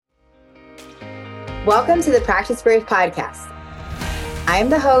Welcome to the Practice Brave podcast. I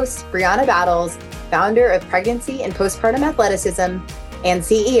am the host, Brianna Battles, founder of Pregnancy and Postpartum Athleticism and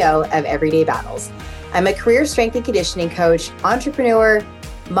CEO of Everyday Battles. I'm a career strength and conditioning coach, entrepreneur,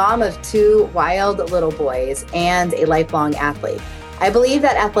 mom of 2 wild little boys, and a lifelong athlete. I believe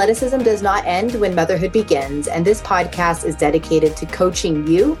that athleticism does not end when motherhood begins, and this podcast is dedicated to coaching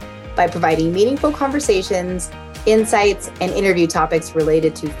you by providing meaningful conversations, insights, and interview topics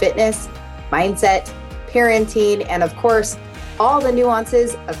related to fitness, mindset, parenting, and of course, all the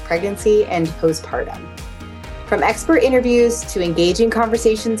nuances of pregnancy and postpartum. From expert interviews to engaging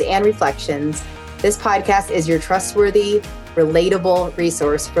conversations and reflections, this podcast is your trustworthy, relatable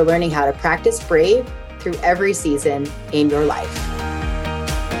resource for learning how to practice brave through every season in your life.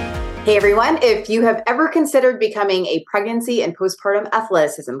 Hey everyone, if you have ever considered becoming a pregnancy and postpartum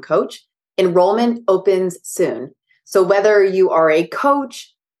athleticism coach, enrollment opens soon. So whether you are a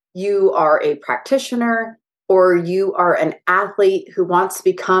coach, you are a practitioner, or you are an athlete who wants to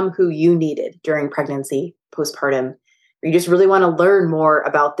become who you needed during pregnancy, postpartum, or you just really want to learn more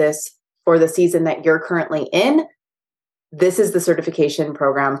about this for the season that you're currently in, this is the certification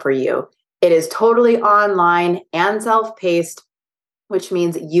program for you. It is totally online and self-paced, which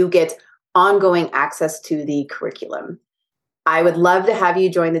means you get ongoing access to the curriculum. I would love to have you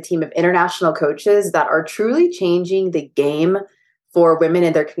join the team of international coaches that are truly changing the game for women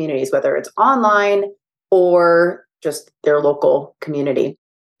in their communities, whether it's online or just their local community.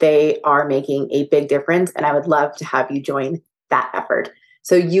 They are making a big difference, and I would love to have you join that effort.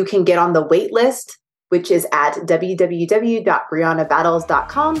 So you can get on the wait list, which is at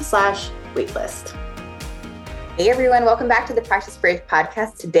www.briannabattles.com/waitlist. Hey everyone, welcome back to the Practice Brave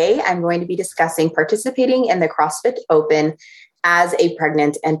podcast. Today, I'm going to be discussing participating in the CrossFit Open as a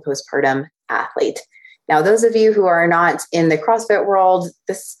pregnant and postpartum athlete. Now, those of you who are not in the CrossFit world,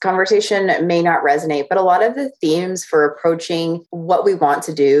 this conversation may not resonate, but a lot of the themes for approaching what we want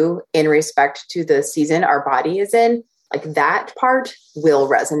to do in respect to the season our body is in, like that part will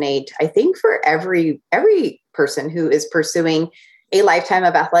resonate, I think, for every person who is pursuing a lifetime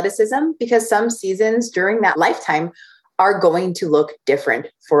of athleticism, because some seasons during that lifetime are going to look different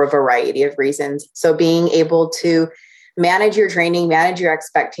for a variety of reasons. So being able to manage your training, manage your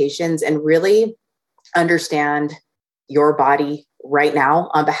expectations, and really understand your body right now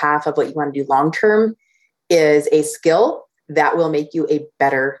on behalf of what you want to do long-term is a skill that will make you a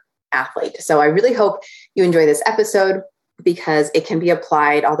better athlete. So I really hope you enjoy this episode, because it can be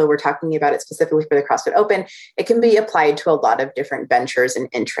applied, although we're talking about it specifically for the CrossFit Open, it can be applied to a lot of different ventures and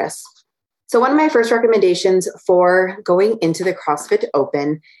interests. So one of my first recommendations for going into the CrossFit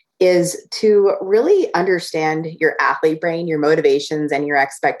Open is to really understand your athlete brain, your motivations, and your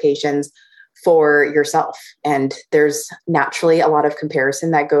expectations for yourself. And there's naturally a lot of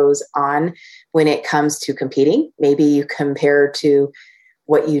comparison that goes on when it comes to competing. Maybe you compare to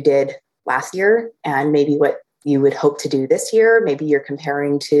what you did last year and maybe what you would hope to do this year. Maybe you're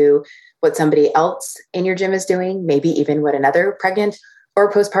comparing to what somebody else in your gym is doing, maybe even what another pregnant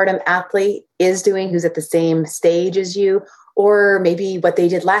or postpartum athlete is doing who's at the same stage as you, or maybe what they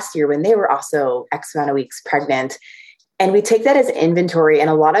did last year when they were also X amount of weeks pregnant. And we take that as inventory, and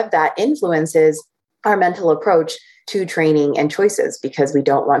a lot of that influences our mental approach to training and choices, because we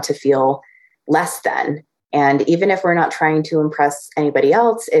don't want to feel less than. And even if we're not trying to impress anybody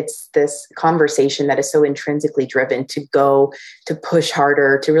else, it's this conversation that is so intrinsically driven to go, to push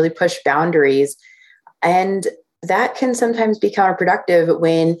harder, to really push boundaries. And that can sometimes be counterproductive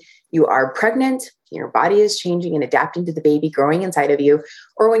when you are pregnant, your body is changing and adapting to the baby growing inside of you,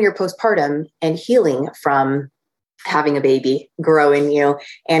 or when you're postpartum and healing from having a baby grow in you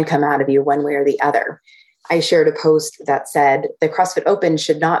and come out of you one way or the other. I shared a post that said the CrossFit Open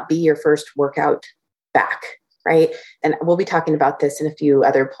should not be your first workout back, right? And we'll be talking about this in a few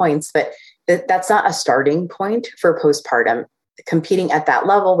other points, but that's not a starting point for postpartum. Competing at that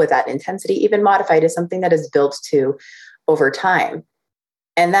level with that intensity, even modified, is something that is built to over time.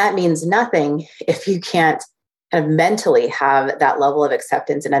 And that means nothing if you can't kind of mentally have that level of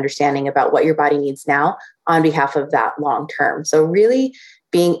acceptance and understanding about what your body needs now on behalf of that long term. So really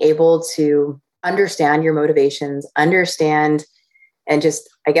being able to understand your motivations, understand, and just,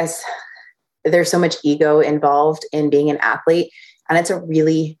 I guess, there's so much ego involved in being an athlete, and it's a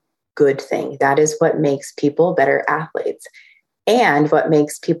really good thing. That is what makes people better athletes, and what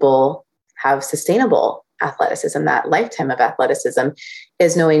makes people have sustainable athleticism, that lifetime of athleticism,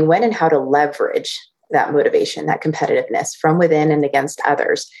 is knowing when and how to leverage that motivation, that competitiveness from within and against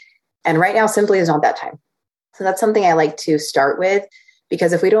others. And right now simply is not that time. So that's something I like to start with,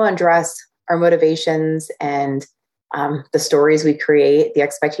 because if we don't address our motivations and the stories we create, the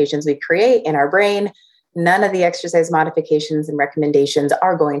expectations we create in our brain, none of the exercise modifications and recommendations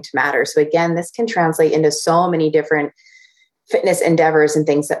are going to matter. So again, this can translate into so many different fitness endeavors and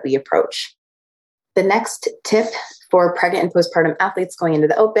things that we approach. The next tip for pregnant and postpartum athletes going into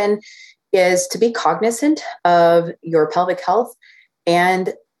the open is to be cognizant of your pelvic health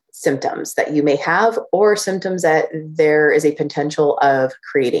and symptoms that you may have, or symptoms that there is a potential of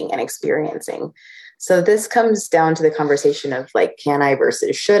creating and experiencing. So this comes down to the conversation of like, can I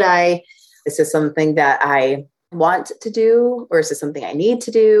versus should I? Is this something that I want to do, or is this something I need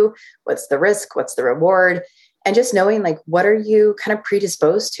to do? What's the risk? What's the reward? And just knowing like, what are you kind of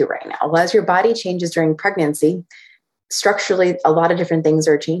predisposed to right now? Well, as your body changes during pregnancy, structurally, a lot of different things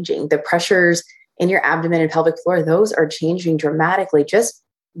are changing. The pressures in your abdomen and pelvic floor, those are changing dramatically just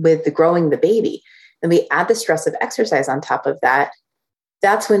with the growing the baby. And we add the stress of exercise on top of that.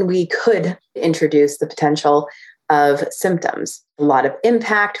 That's when we could introduce the potential of symptoms. A lot of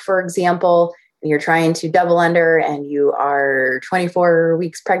impact, for example, when you're trying to double under and you are 24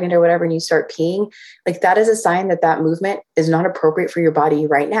 weeks pregnant or whatever, and you start peeing, like that is a sign that that movement is not appropriate for your body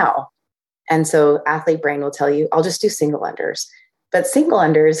right now. And so athlete brain will tell you, I'll just do single unders. But single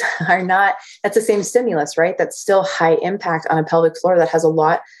unders are not, that's the same stimulus, right? That's still high impact on a pelvic floor that has a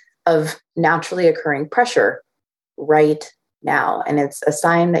lot of naturally occurring pressure right now. And it's a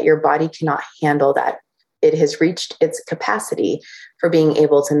sign that your body cannot handle that. It has reached its capacity for being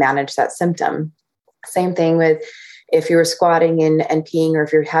able to manage that symptom. Same thing with if you're squatting and peeing, or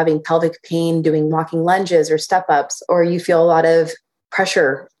if you're having pelvic pain doing walking lunges or step ups, or you feel a lot of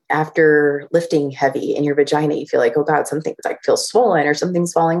pressure after lifting heavy in your vagina, you feel like, oh God, something's like feels swollen or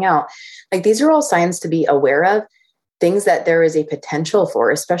something's falling out. Like these are all signs to be aware of, things that there is a potential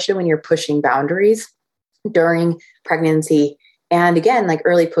for, especially when you're pushing boundaries during pregnancy. And again, like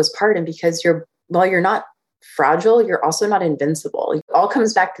early postpartum, because while you're not fragile, you're also not invincible. It all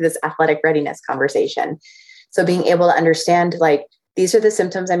comes back to this athletic readiness conversation. So being able to understand, like, these are the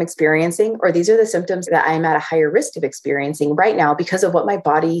symptoms I'm experiencing, or these are the symptoms that I'm at a higher risk of experiencing right now because of what my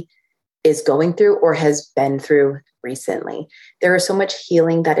body is going through or has been through recently. There is so much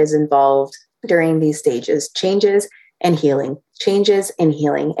healing that is involved during these stages, changes and healing, changes and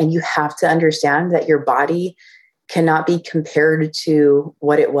healing. And you have to understand that your body cannot be compared to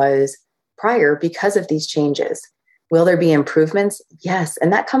what it was prior because of these changes. Will there be improvements? Yes.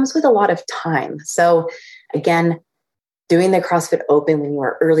 And that comes with a lot of time. So again, doing the CrossFit Open when you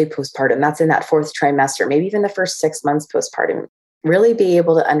are early postpartum, that's in that 4th trimester, maybe even the first 6 months postpartum, really be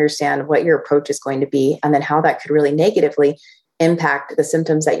able to understand what your approach is going to be, and then how that could really negatively impact the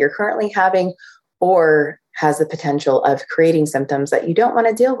symptoms that you're currently having, or has the potential of creating symptoms that you don't want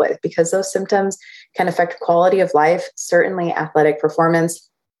to deal with, because those symptoms can affect quality of life, certainly athletic performance.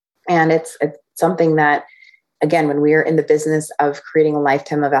 And it's something that, again, when we are in the business of creating a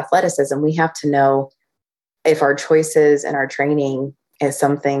lifetime of athleticism, we have to know if our choices and our training is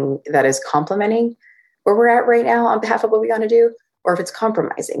something that is complementing where we're at right now on behalf of what we want to do, or if it's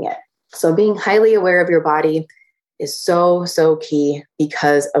compromising it. So being highly aware of your body is so, so key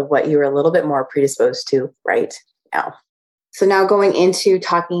because of what you're a little bit more predisposed to right now. So now going into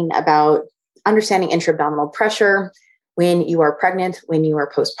talking about understanding intra-abdominal pressure when you are pregnant, when you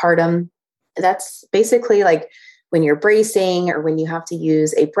are postpartum. That's basically like when you're bracing or when you have to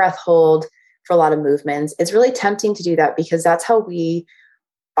use a breath hold for a lot of movements. It's really tempting to do that because that's how we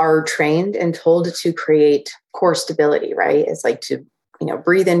are trained and told to create core stability, right? It's like to,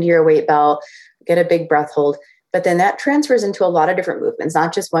 breathe into your weight belt, get a big breath hold, but then that transfers into a lot of different movements,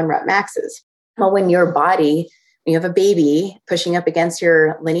 not just 1 rep maxes. Well, when your body, when you have a baby pushing up against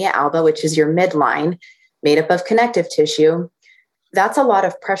your linea alba, which is your midline, made up of connective tissue, that's a lot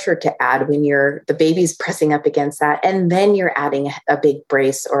of pressure to add when the baby's pressing up against that. And then you're adding a big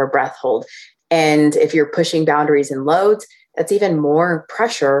brace or a breath hold. And if you're pushing boundaries and loads, that's even more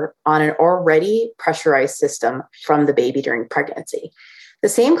pressure on an already pressurized system from the baby during pregnancy. The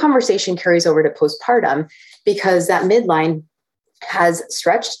same conversation carries over to postpartum because that midline has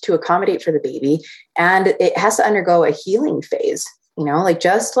stretched to accommodate for the baby and it has to undergo a healing phase,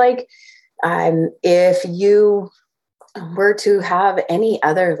 just like if you were to have any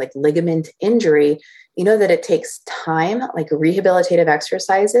other like ligament injury, that it takes time, like rehabilitative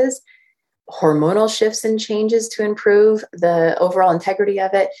exercises, hormonal shifts and changes to improve the overall integrity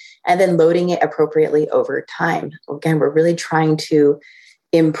of it, and then loading it appropriately over time. Again, we're really trying to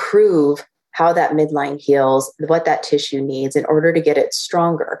improve how that midline heals, what that tissue needs in order to get it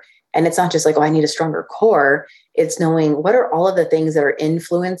stronger. And it's not just like, I need a stronger core. It's knowing what are all of the things that are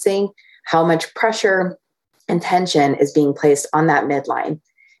influencing how much pressure and tension is being placed on that midline.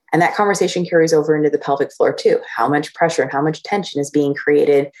 And that conversation carries over into the pelvic floor too. How much pressure and how much tension is being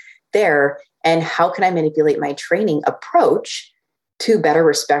created there? And how can I manipulate my training approach to better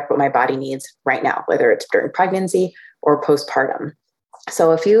respect what my body needs right now, whether it's during pregnancy or postpartum?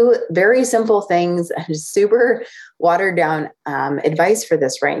 So a few very simple things, super watered down advice for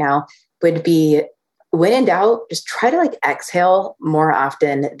this right now would be, when in doubt, just try to like exhale more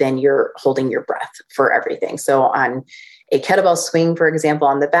often than you're holding your breath for everything. So on a kettlebell swing, for example,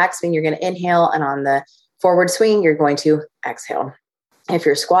 on the back swing, you're going to inhale, and on the forward swing, you're going to exhale. If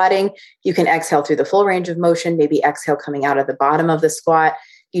you're squatting, you can exhale through the full range of motion, maybe exhale coming out of the bottom of the squat.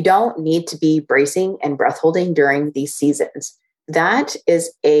 You don't need to be bracing and breath holding during these seasons. That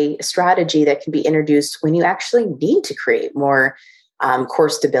is a strategy that can be introduced when you actually need to create more core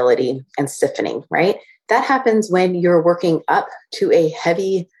stability and stiffening, right? That happens when you're working up to a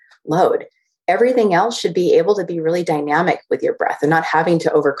heavy load. Everything else should be able to be really dynamic with your breath and not having to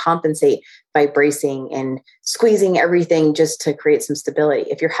overcompensate by bracing and squeezing everything just to create some stability.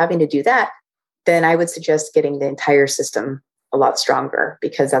 If you're having to do that, then I would suggest getting the entire system a lot stronger,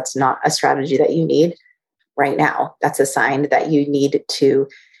 because that's not a strategy that you need right now. That's a sign that you need to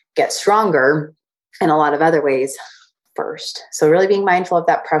get stronger in a lot of other ways first. So really being mindful of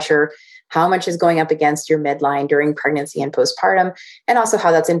that pressure, how much is going up against your midline during pregnancy and postpartum, and also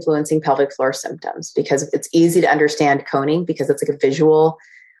how that's influencing pelvic floor symptoms, because it's easy to understand coning because it's like a visual,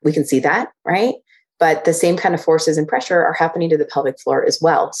 we can see that, right? But the same kind of forces and pressure are happening to the pelvic floor as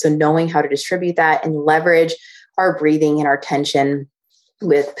well. So knowing how to distribute that and leverage our breathing and our tension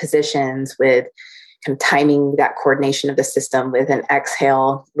with positions, with kind of timing that coordination of the system with an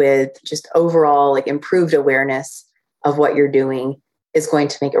exhale, with just overall like improved awareness of what you're doing, is going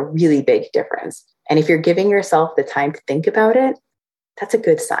to make a really big difference. And if you're giving yourself the time to think about it, that's a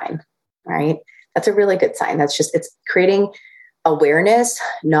good sign, right? That's a really good sign. It's creating awareness,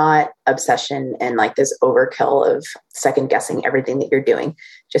 not obsession and like this overkill of second guessing everything that you're doing.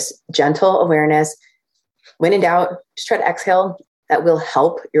 Just gentle awareness. When in doubt, just try to exhale. That will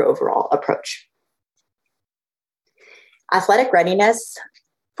help your overall approach. Athletic readiness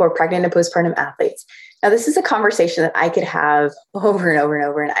for pregnant and postpartum athletes. Now, this is a conversation that I could have over and over and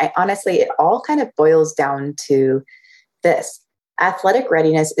over. And I honestly, it all kind of boils down to this. Athletic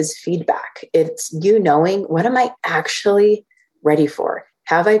readiness is feedback. It's you knowing, what am I actually ready for?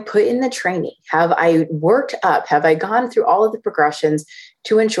 Have I put in the training? Have I worked up? Have I gone through all of the progressions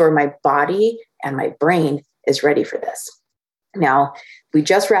to ensure my body and my brain is ready for this? Now, we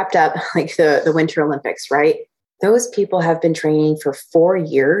just wrapped up like the Winter Olympics, right? Those people have been training for 4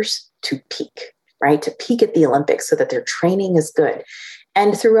 years to peak, right? To peak at the Olympics so that their training is good.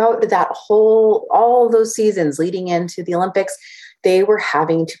 And throughout all those seasons leading into the Olympics, they were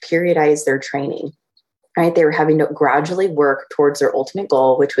having to periodize their training, right? They were having to gradually work towards their ultimate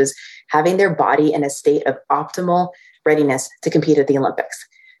goal, which was having their body in a state of optimal readiness to compete at the Olympics.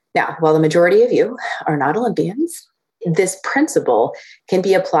 Now, while the majority of you are not Olympians, this principle can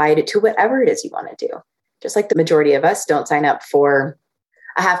be applied to whatever it is you want to do. Just like the majority of us don't sign up for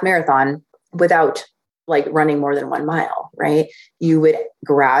a half marathon without like running more than 1 mile, right? You would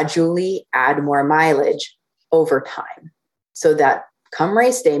gradually add more mileage over time so that come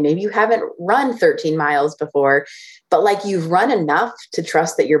race day, maybe you haven't run 13 miles before, but like you've run enough to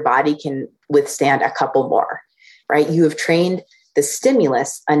trust that your body can withstand a couple more, right? You have trained the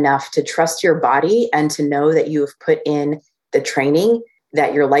stimulus enough to trust your body and to know that you have put in the training,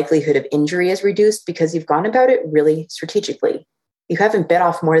 that your likelihood of injury is reduced because you've gone about it really strategically. You haven't bit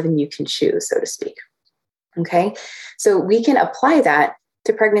off more than you can chew, so to speak. Okay. So we can apply that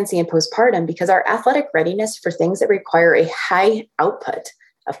to pregnancy and postpartum because our athletic readiness for things that require a high output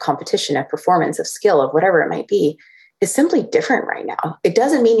of competition, of performance, of skill, of whatever it might be, is simply different right now. It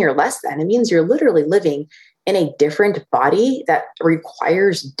doesn't mean you're less than. It means you're literally living in a different body that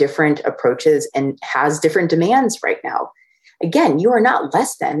requires different approaches and has different demands right now. Again, you are not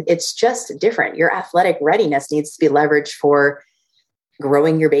less than, it's just different. Your athletic readiness needs to be leveraged for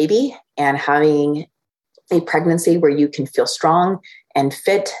growing your baby and having a pregnancy where you can feel strong and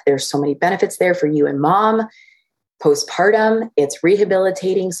fit. There's so many benefits there for you and mom. Postpartum, it's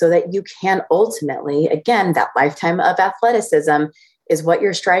rehabilitating so that you can ultimately, again, that lifetime of athleticism is what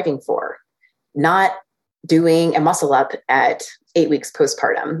you're striving for, not doing a muscle up at 8 weeks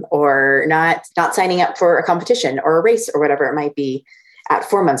postpartum, or not signing up for a competition or a race or whatever it might be at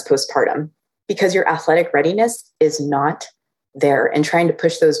 4 months postpartum, because your athletic readiness is not there. And trying to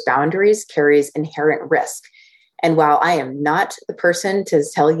push those boundaries carries inherent risk. And while I am not the person to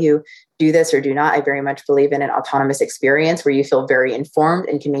tell you do this or do not, I very much believe in an autonomous experience where you feel very informed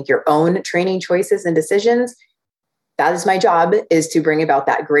and can make your own training choices and decisions. that is my job, is to bring about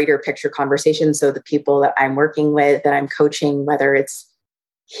that greater picture conversation. So the people that I'm working with, that I'm coaching, whether it's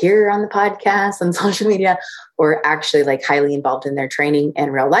here on the podcast, on social media, or actually like highly involved in their training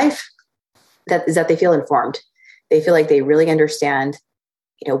and real life, that they feel informed. They feel like they really understand,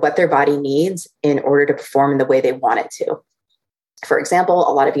 what their body needs in order to perform in the way they want it to. For example,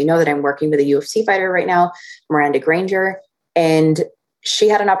 a lot of you know that I'm working with a UFC fighter right now, Miranda Granger, and she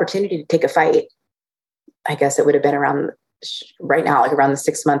had an opportunity to take a fight. I guess it would have been around right now, like around the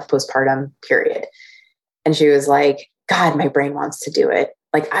 6-month postpartum period. And she was like, God, my brain wants to do it.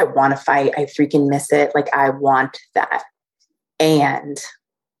 Like, I want to fight. I freaking miss it. Like, I want that. And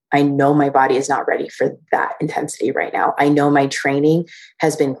I know my body is not ready for that intensity right now. I know my training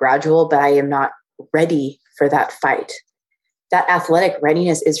has been gradual, but I am not ready for that fight. That athletic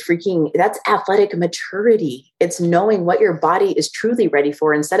readiness is that's athletic maturity. It's knowing what your body is truly ready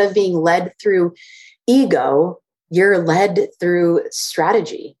for. Instead of being led through ego, you're led through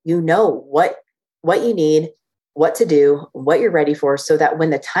strategy. You know what you need, what to do, what you're ready for, so that when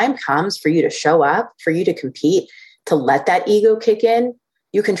the time comes for you to show up, for you to compete, to let that ego kick in,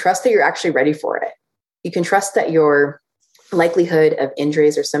 you can trust that you're actually ready for it. You can trust that your likelihood of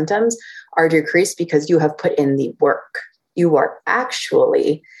injuries or symptoms are decreased because you have put in the work. You are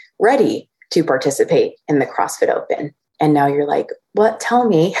actually ready to participate in the CrossFit Open. And now you're like, what? Tell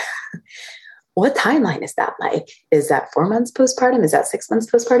me, what timeline is that like? Is that 4 months postpartum? Is that 6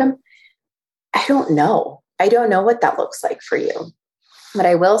 months postpartum? I don't know. I don't know what that looks like for you. But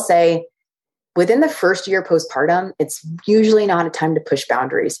I will say, within the first year postpartum, it's usually not a time to push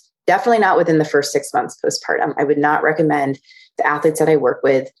boundaries. Definitely not within the first 6 months postpartum. I would not recommend the athletes that I work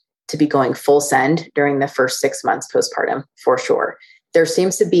with to be going full send during the first 6 months postpartum, for sure. There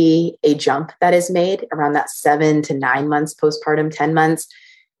seems to be a jump that is made around that 7 to 9 months postpartum, 10 months,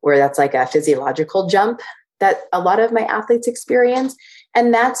 where that's like a physiological jump that a lot of my athletes experience.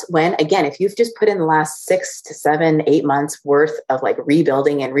 And that's when, again, if you've just put in the last 6 to 7, 8 months worth of like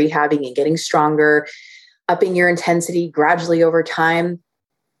rebuilding and rehabbing and getting stronger, upping your intensity gradually over time,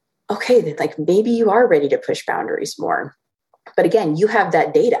 okay, then like maybe you are ready to push boundaries more. But again, you have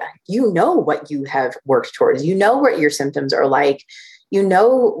that data. You know what you have worked towards. You know what your symptoms are like. You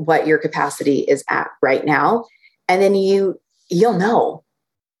know what your capacity is at right now. And then you'll know.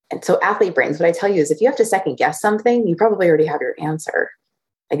 And so athlete brains, what I tell you is if you have to second guess something, you probably already have your answer.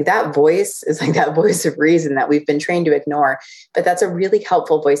 Like that voice is like that voice of reason that we've been trained to ignore. But that's a really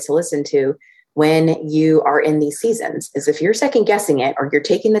helpful voice to listen to when you are in these seasons, is if you're second guessing it, or you're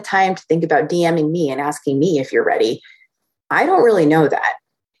taking the time to think about DMing me and asking me if you're ready. I don't really know that.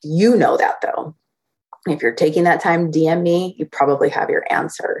 You know that though. If you're taking that time to DM me, you probably have your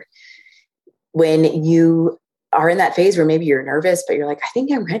answer. When you are in that phase where maybe you're nervous, but you're like, I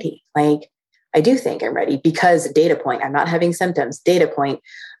think I'm ready. Like, I do think I'm ready because data point, I'm not having symptoms. Data point,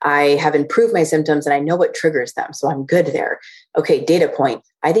 I have improved my symptoms and I know what triggers them. So I'm good there. Okay, data point,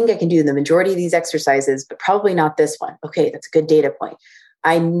 I think I can do the majority of these exercises, but probably not this one. Okay, that's a good data point.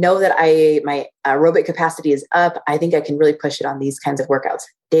 I know that my aerobic capacity is up. I think I can really push it on these kinds of workouts.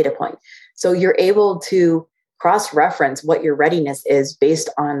 Data point. So you're able to cross-reference what your readiness is based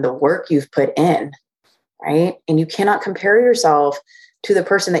on the work you've put in, right? And you cannot compare yourself to the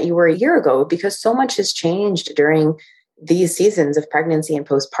person that you were a year ago because so much has changed during these seasons of pregnancy and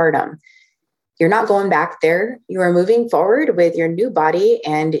postpartum. You're not going back there. You are moving forward with your new body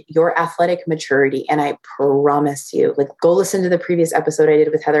and your athletic maturity. And I promise you, like, go listen to the previous episode I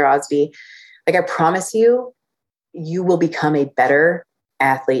did with Heather Osby. Like, I promise you, you will become a better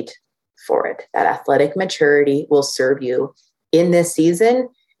athlete for it. That athletic maturity will serve you in this season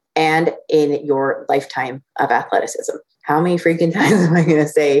and in your lifetime of athleticism. How many freaking times am I going to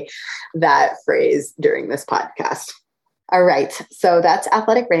say that phrase during this podcast? All right. So that's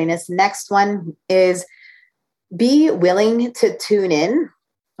athletic readiness. Next one is be willing to tune in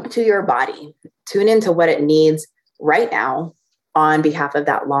to your body, tune into what it needs right now on behalf of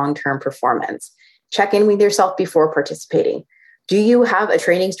that long-term performance. Check in with yourself before participating. Do you have a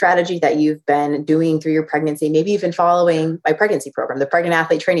training strategy that you've been doing through your pregnancy? Maybe you've been following my pregnancy program, the Pregnant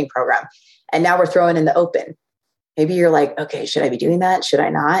Athlete Training Program, and now we're throwing in the open. Maybe you're like, okay, should I be doing that? Should I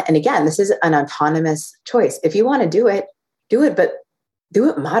not? And again, this is an autonomous choice. If you want to do it, but do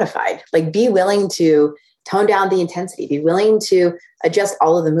it modified. Like, be willing to tone down the intensity, be willing to adjust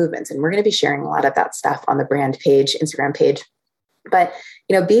all of the movements. And we're going to be sharing a lot of that stuff on the brand page, Instagram page. But,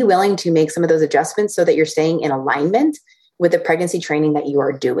 be willing to make some of those adjustments so that you're staying in alignment with the pregnancy training that you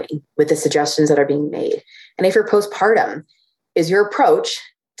are doing, with the suggestions that are being made. And if you're postpartum, is your approach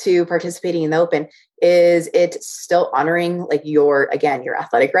to participating in the open, is it still honoring like your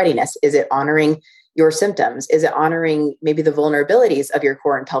athletic readiness? Is it honoring your symptoms? Is it honoring maybe the vulnerabilities of your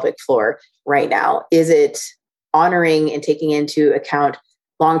core and pelvic floor right now? Is it honoring and taking into account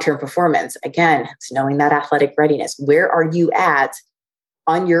long-term performance? Again, it's knowing that athletic readiness. Where are you at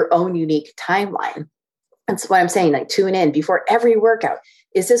on your own unique timeline? That's what I'm saying, like tune in before every workout.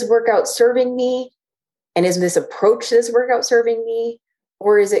 Is this workout serving me? And is this approach to this workout serving me?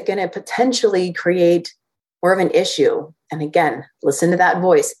 Or is it going to potentially create more of an issue? And again, listen to that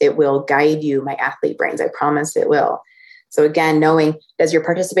voice. It will guide you, my athlete brains. I promise it will. So again, knowing, does your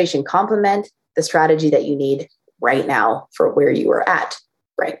participation complement the strategy that you need right now for where you are at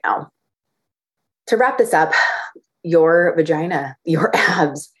right now? To wrap this up, your vagina, your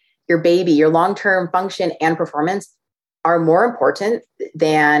abs, your baby, your long-term function and performance are more important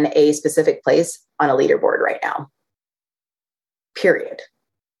than a specific place on a leaderboard right now. Period.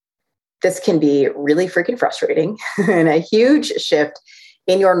 This can be really freaking frustrating and a huge shift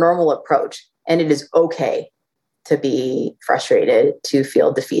in your normal approach. And it is okay to be frustrated, to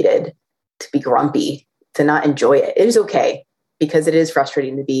feel defeated, to be grumpy, to not enjoy it. It is okay because it is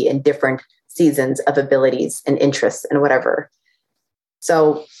frustrating to be in different seasons of abilities and interests and whatever.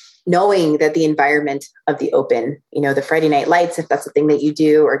 So knowing that the environment of the open, the Friday night lights, if that's the thing that you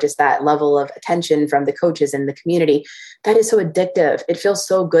do, or just that level of attention from the coaches in the community, that is so addictive. It feels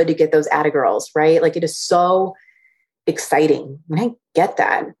so good to get those atta girls, right? Like it is so exciting. And I get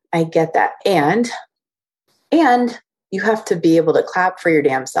that. And you have to be able to clap for your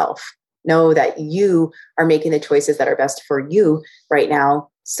damn self. Know that you are making the choices that are best for you right now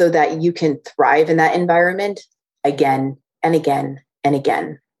so that you can thrive in that environment again and again and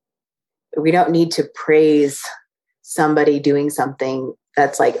again. We don't need to praise somebody doing something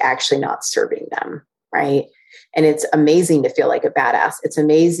that's like actually not serving them, right? And it's amazing to feel like a badass. It's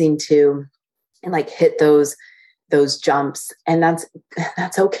amazing to hit those jumps, and that's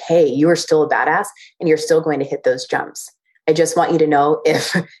okay. You are still a badass, and you're still going to hit those jumps. I just want you to know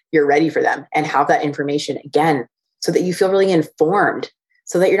if you're ready for them and have that information again, so that you feel really informed,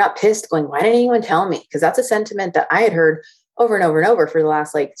 so that you're not pissed going, why didn't anyone tell me? Because that's a sentiment that I had heard over and over and over for the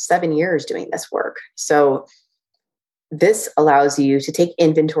last 7 years doing this work. So this allows you to take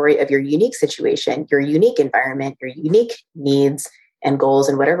inventory of your unique situation, your unique environment, your unique needs and goals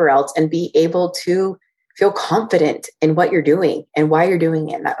and whatever else, and be able to feel confident in what you're doing and why you're doing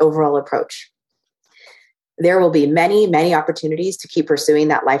it, and that overall approach. There will be many, many opportunities to keep pursuing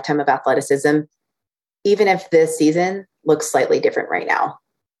that lifetime of athleticism, even if this season looks slightly different right now.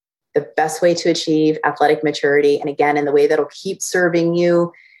 The best way to achieve athletic maturity, and again, in the way that'll keep serving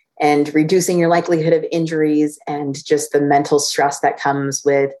you and reducing your likelihood of injuries and just the mental stress that comes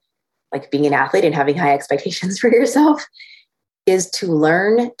with being an athlete and having high expectations for yourself, is to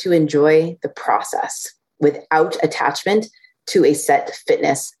learn to enjoy the process without attachment to a set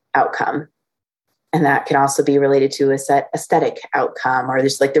fitness outcome. And that can also be related to a set aesthetic outcome, or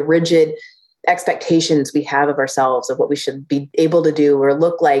just the rigid expectations we have of ourselves, of what we should be able to do or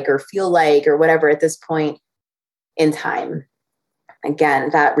look like or feel like or whatever at this point in time.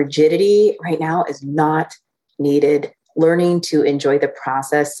 Again, that rigidity right now is not needed. Learning to enjoy the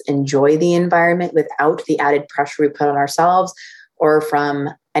process, enjoy the environment without the added pressure we put on ourselves or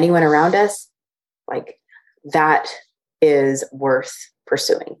from anyone around us, that is worth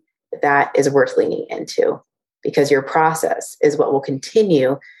pursuing. That is worth leaning into, because your process is what will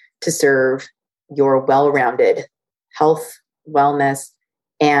continue to serve your well-rounded health, wellness,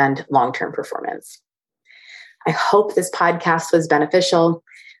 and long-term performance. I hope this podcast was beneficial.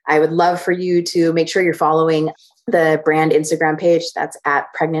 I would love for you to make sure you're following the brand Instagram page. That's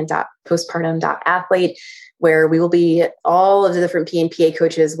at pregnant.postpartum.athlete, where we will be, all of the different P and PA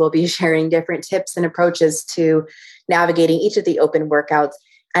coaches will be sharing different tips and approaches to navigating each of the open workouts.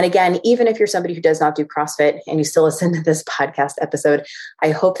 And again, even if you're somebody who does not do CrossFit and you still listen to this podcast episode, I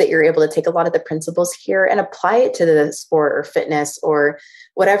hope that you're able to take a lot of the principles here and apply it to the sport or fitness or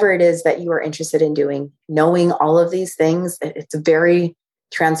whatever it is that you are interested in doing. Knowing all of these things, it's very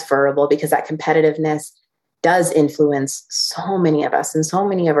transferable, because that competitiveness does influence so many of us and so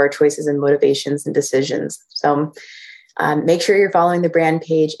many of our choices and motivations and decisions. So make sure you're following the brand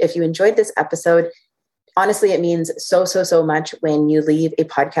page. If you enjoyed this episode, honestly, it means so much when you leave a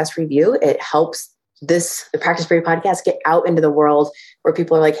podcast review. It helps the Practice Brave podcast get out into the world where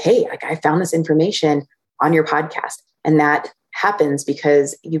people are like, hey, I found this information on your podcast. And that happens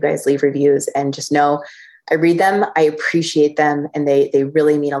because you guys leave reviews, and just know I read them, I appreciate them, and they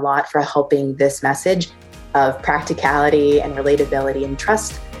really mean a lot for helping this message of practicality and relatability and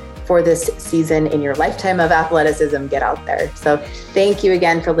trust for this season in your lifetime of athleticism get out there. So thank you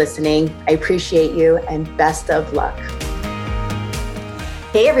again for listening. I appreciate you, and best of luck.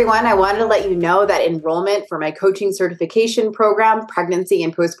 Hey everyone, I wanted to let you know that enrollment for my coaching certification program, Pregnancy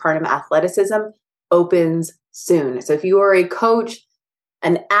and Postpartum Athleticism, opens soon. So if you are a coach,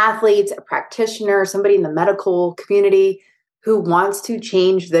 an athlete, a practitioner, somebody in the medical community who wants to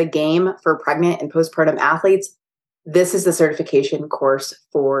change the game for pregnant and postpartum athletes, this is the certification course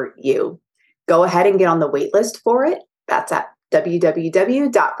for you. Go ahead and get on the wait list for it. That's at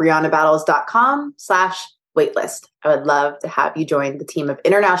www.briannabattles.com/waitlist. I would love to have you join the team of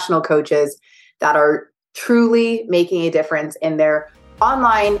international coaches that are truly making a difference in their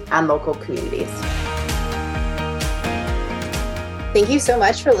online and local communities. Thank you so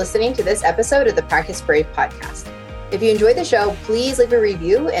much for listening to this episode of the Practice Brave podcast. If you enjoyed the show, please leave a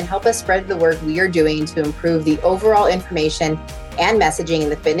review and help us spread the work we are doing to improve the overall information and messaging in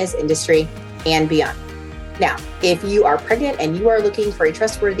the fitness industry and beyond. Now, if you are pregnant and you are looking for a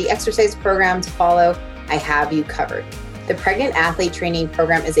trustworthy exercise program to follow, I have you covered. The Pregnant Athlete Training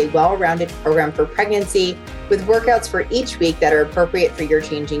Program is a well-rounded program for pregnancy with workouts for each week that are appropriate for your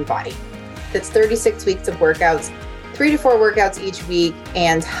changing body. That's 36 weeks of workouts, 3 to 4 workouts each week,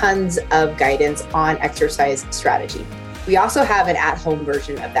 and tons of guidance on exercise strategy. We also have an at-home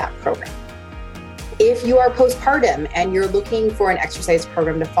version of that program. If you are postpartum and you're looking for an exercise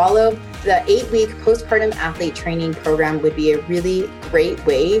program to follow, the 8-week Postpartum Athlete Training Program would be a really great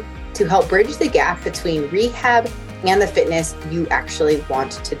way to help bridge the gap between rehab and the fitness you actually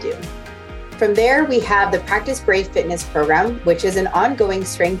want to do. From there, we have the Practice Brave Fitness Program, which is an ongoing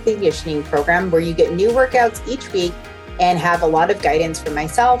strength and conditioning program where you get new workouts each week and have a lot of guidance from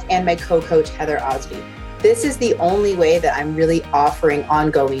myself and my co-coach, Heather Osby. This is the only way that I'm really offering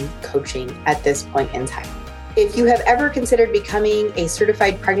ongoing coaching at this point in time. If you have ever considered becoming a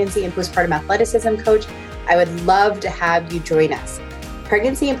certified pregnancy and postpartum athleticism coach, I would love to have you join us.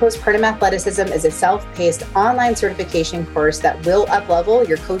 Pregnancy and Postpartum Athleticism is a self-paced online certification course that will up-level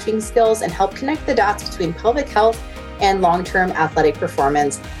your coaching skills and help connect the dots between pelvic health and long-term athletic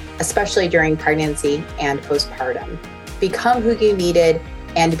performance, especially during pregnancy and postpartum. Become who you needed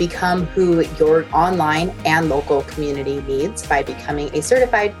and become who your online and local community needs by becoming a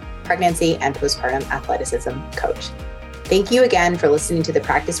certified pregnancy and postpartum athleticism coach. Thank you again for listening to the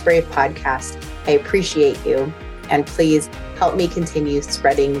Practice Brave podcast. I appreciate you. And please help me continue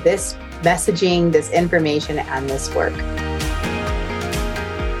spreading this messaging, this information, and this work.